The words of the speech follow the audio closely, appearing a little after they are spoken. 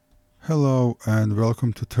Hello and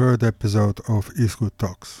welcome to third episode of eScoot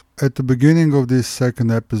Talks. At the beginning of this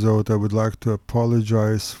second episode, I would like to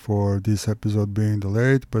apologize for this episode being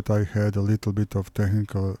delayed, but I had a little bit of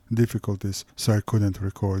technical difficulties, so I couldn't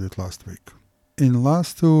record it last week. In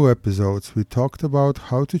last two episodes, we talked about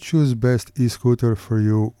how to choose best e-scooter for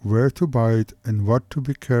you, where to buy it, and what to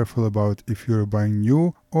be careful about if you're buying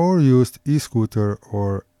new or used e-scooter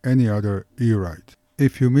or any other e-ride.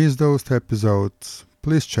 If you missed those episodes,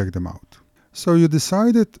 please check them out. So you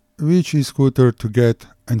decided which e-scooter to get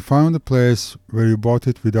and found a place where you bought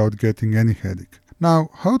it without getting any headache. Now,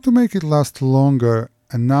 how to make it last longer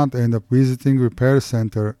and not end up visiting repair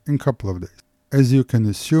center in a couple of days. As you can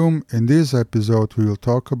assume, in this episode we will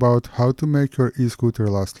talk about how to make your e-scooter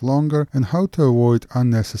last longer and how to avoid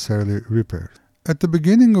unnecessarily repairs. At the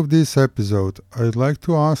beginning of this episode, I'd like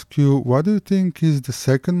to ask you, what do you think is the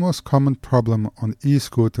second most common problem on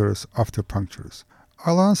e-scooters after punctures?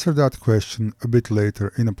 I'll answer that question a bit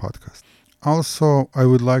later in a podcast. Also, I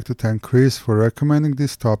would like to thank Chris for recommending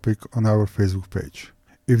this topic on our Facebook page.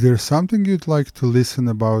 If there's something you'd like to listen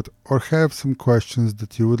about or have some questions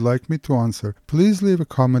that you would like me to answer, please leave a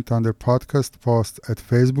comment under podcast post at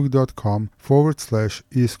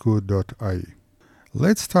facebook.com/escoot.ie.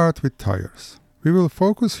 Let's start with tires. We will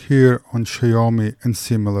focus here on Xiaomi and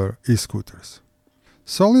similar e-scooters.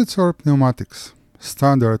 Solids or pneumatics,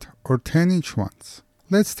 standard or 10-inch ones.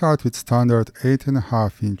 Let's start with standard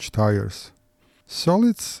 8.5-inch tires.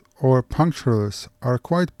 Solids or punctureless are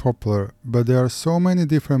quite popular, but there are so many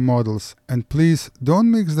different models, and please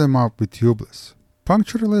don't mix them up with tubeless.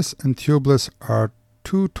 Punctureless and tubeless are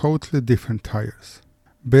two totally different tires.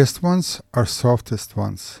 Best ones are softest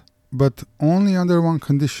ones, but only under one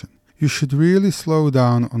condition. You should really slow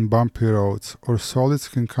down on bumpy roads, or solids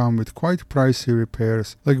can come with quite pricey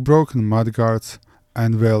repairs like broken mudguards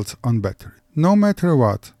and welds on battery. No matter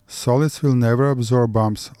what, solids will never absorb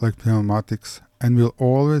bumps like pneumatics and will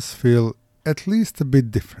always feel at least a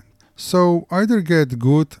bit different. So either get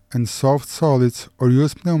good and soft solids or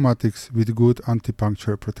use pneumatics with good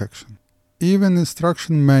anti-puncture protection. Even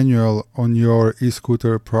instruction manual on your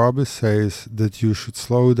e-scooter probably says that you should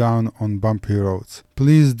slow down on bumpy roads.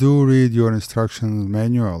 Please do read your instructions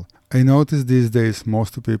manual. I notice these days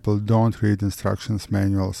most people don't read instructions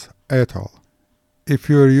manuals at all. If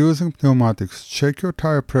you are using pneumatics, check your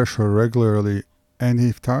tire pressure regularly, and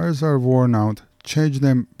if tires are worn out, change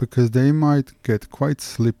them because they might get quite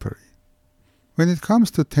slippery. When it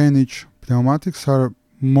comes to 10-inch, pneumatics are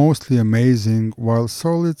mostly amazing, while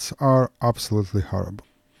solids are absolutely horrible.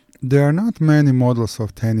 There are not many models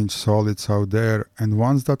of 10-inch solids out there, and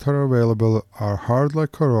ones that are available are hard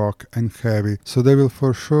like a rock and heavy, so they will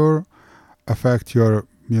for sure affect your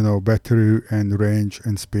battery and range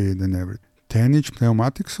and speed and everything. 10-inch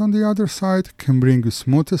pneumatics on the other side can bring you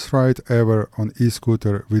smoothest ride ever on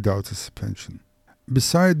e-scooter without suspension.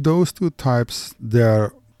 Beside those two types, there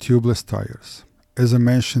are tubeless tires. As I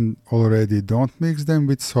mentioned already, don't mix them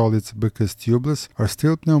with solids because tubeless are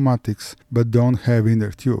still pneumatics but don't have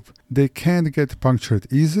inner tube. They can't get punctured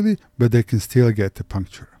easily, but they can still get a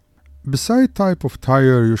puncture. Beside type of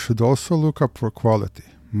tire, you should also look up for quality.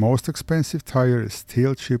 Most expensive tire is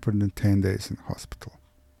still cheaper than 10 days in hospital.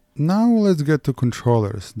 Now let's get to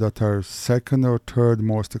controllers that are second or third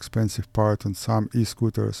most expensive part on some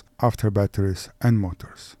e-scooters after batteries and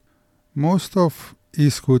motors. Most of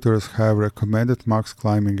e-scooters have recommended max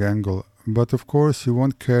climbing angle, but of course you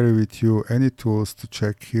won't carry with you any tools to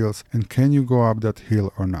check hills and can you go up that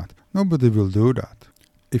hill or not. Nobody will do that.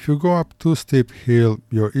 If you go up too steep hill,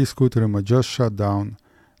 your e-scooter might just shut down,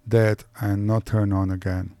 dead, and not turn on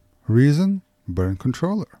again. Reason? Burn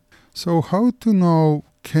controller. So how to know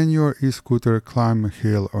can your e-scooter climb a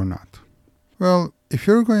hill or not? Well, if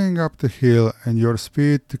you're going up the hill and your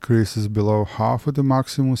speed decreases below half of the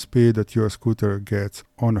maximum speed that your scooter gets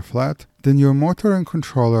on a flat, then your motor and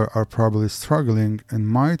controller are probably struggling and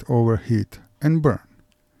might overheat and burn.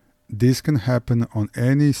 This can happen on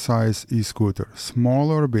any size e-scooter,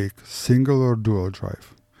 small or big, single or dual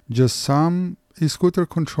drive. Just some e-scooter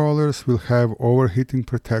controllers will have overheating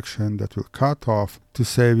protection that will cut off to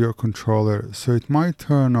save your controller, so it might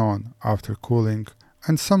turn on after cooling,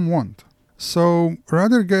 and some won't. So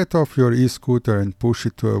rather get off your e-scooter and push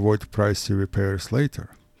it to avoid pricey repairs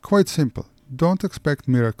later. Quite simple. Don't expect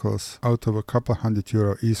miracles out of a couple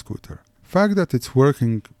 €100 e-scooter. Fact that it's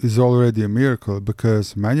working is already a miracle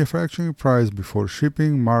because manufacturing price before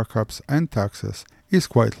shipping, markups and taxes is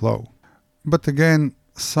quite low. But again,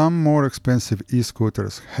 some more expensive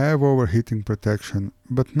e-scooters have overheating protection,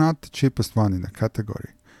 but not the cheapest one in the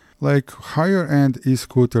category. Like higher-end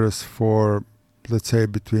e-scooters for let's say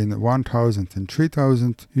between 1,000 and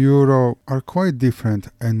 3,000 euro, are quite different,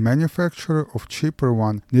 and manufacturer of cheaper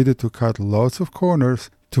one needed to cut lots of corners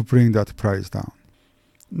to bring that price down.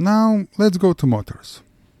 Now let's go to motors.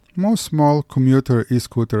 Most small commuter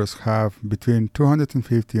e-scooters have between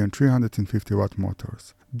 250 and 350 watt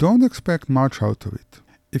motors. Don't expect much out of it.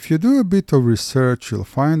 If you do a bit of research, you'll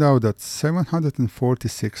find out that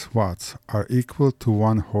 746 watts are equal to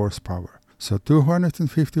 1 horsepower. So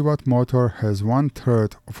 250 watt motor has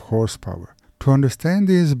 1/3 of horsepower. To understand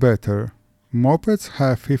this better, mopeds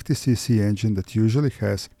have 50cc engine that usually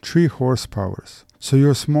has 3 horsepowers. So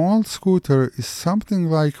your small scooter is something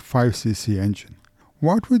like 5cc engine.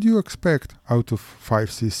 What would you expect out of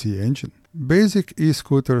 5cc engine? Basic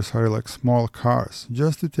e-scooters are like small cars,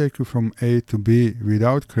 just to take you from A to B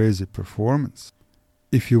without crazy performance.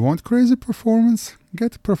 If you want crazy performance,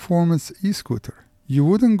 get a performance e-scooter. You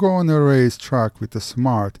wouldn't go on a race track with a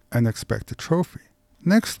Smart and expect a trophy.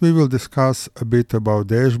 Next, we will discuss a bit about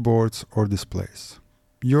dashboards or displays.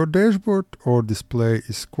 Your dashboard or display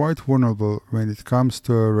is quite vulnerable when it comes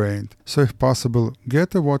to a rain, so if possible,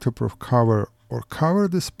 get a waterproof cover or cover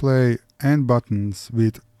display and buttons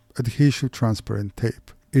with adhesive transparent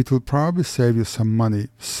tape. It will probably save you some money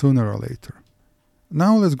sooner or later.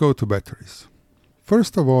 Now let's go to batteries.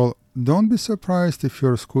 First of all, don't be surprised if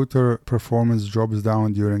your scooter performance drops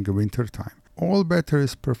down during the winter time. All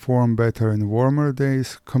batteries perform better in warmer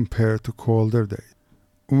days compared to colder days.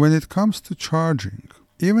 When it comes to charging,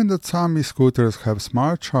 even though some e-scooters have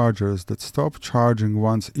smart chargers that stop charging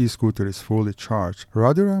once e-scooter is fully charged,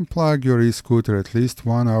 rather unplug your e-scooter at least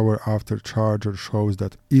 1 hour after charger shows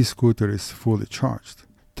that e-scooter is fully charged.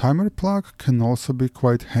 Timer plug can also be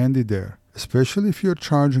quite handy there, especially if you're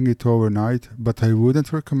charging it overnight, but I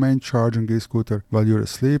wouldn't recommend charging e-scooter while you're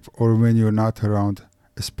asleep or when you're not around,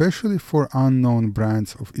 especially for unknown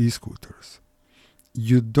brands of e-scooters.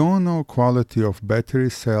 You don't know quality of battery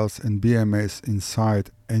cells and BMS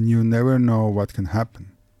inside, and you never know what can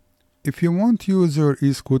happen. If you want to use your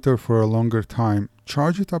e-scooter for a longer time,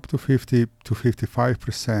 charge it up to 50 to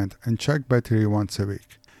 55% and check battery once a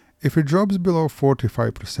week. If it drops below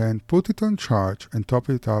 45%, put it on charge and top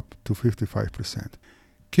it up to 55%.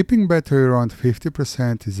 Keeping battery around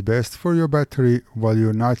 50% is best for your battery while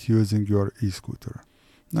you're not using your e-scooter.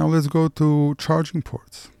 Now let's go to charging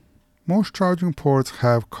ports. Most charging ports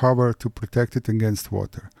have cover to protect it against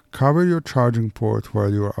water. Cover your charging port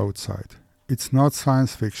while you are outside. It's not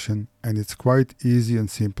science fiction, and it's quite easy and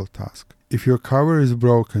simple task. If your cover is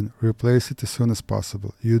broken, replace it as soon as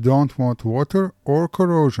possible. You don't want water or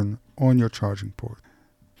corrosion on your charging port.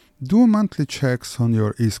 Do monthly checks on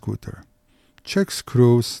your e-scooter. Check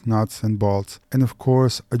screws, nuts and bolts, and of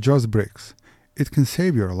course adjust brakes. It can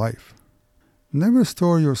save your life. Never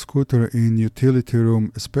store your scooter in utility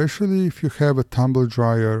room, especially if you have a tumble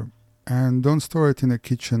dryer, and don't store it in a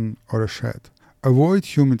kitchen or a shed. Avoid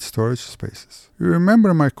humid storage spaces. You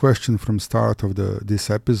remember my question from start of these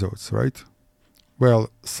episodes, right? Well,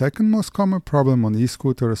 second most common problem on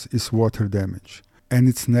e-scooters is water damage, and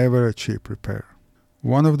it's never a cheap repair.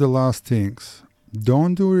 One of the last things,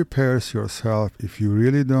 don't do repairs yourself if you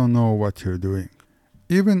really don't know what you're doing,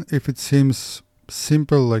 even if it seems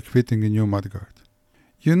simple like fitting a new mudguard.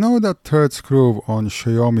 You know that third screw on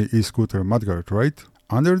Xiaomi e-scooter mudguard, right?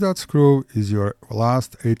 Under that screw is your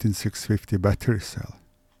last 18650 battery cell.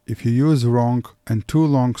 If you use wrong and too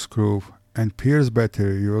long screw and pierce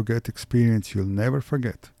battery, you will get experience you'll never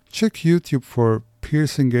forget. Check YouTube for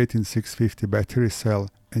piercing 18650 battery cell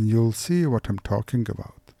and you'll see what I'm talking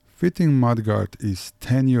about. Fitting mudguard is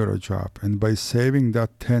 €10 job, and by saving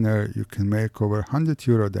that tenner you can make over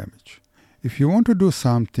 €100 damage. If you want to do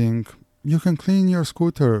something, you can clean your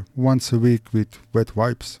scooter once a week with wet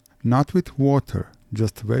wipes. Not with water,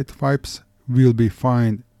 just wet wipes will be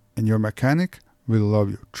fine, and your mechanic will love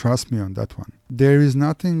you. Trust me on that one. There is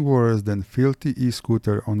nothing worse than filthy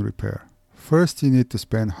e-scooter on repair. First you need to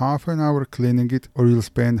spend half an hour cleaning it, or you'll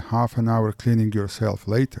spend half an hour cleaning yourself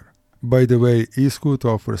later. By the way, eScoot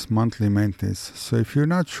offers monthly maintenance, so if you're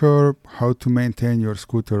not sure how to maintain your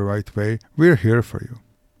scooter right way, we're here for you.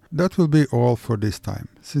 That will be all for this time.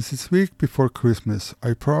 Since it's week before Christmas,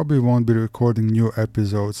 I probably won't be recording new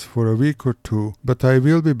episodes for a week or two, but I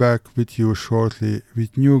will be back with you shortly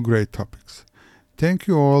with new great topics. Thank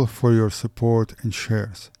you all for your support and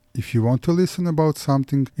shares. If you want to listen about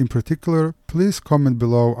something in particular, please comment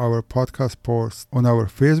below our podcast post on our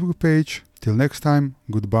Facebook page. Till next time,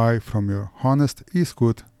 goodbye from your honest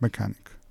eScoot mechanic.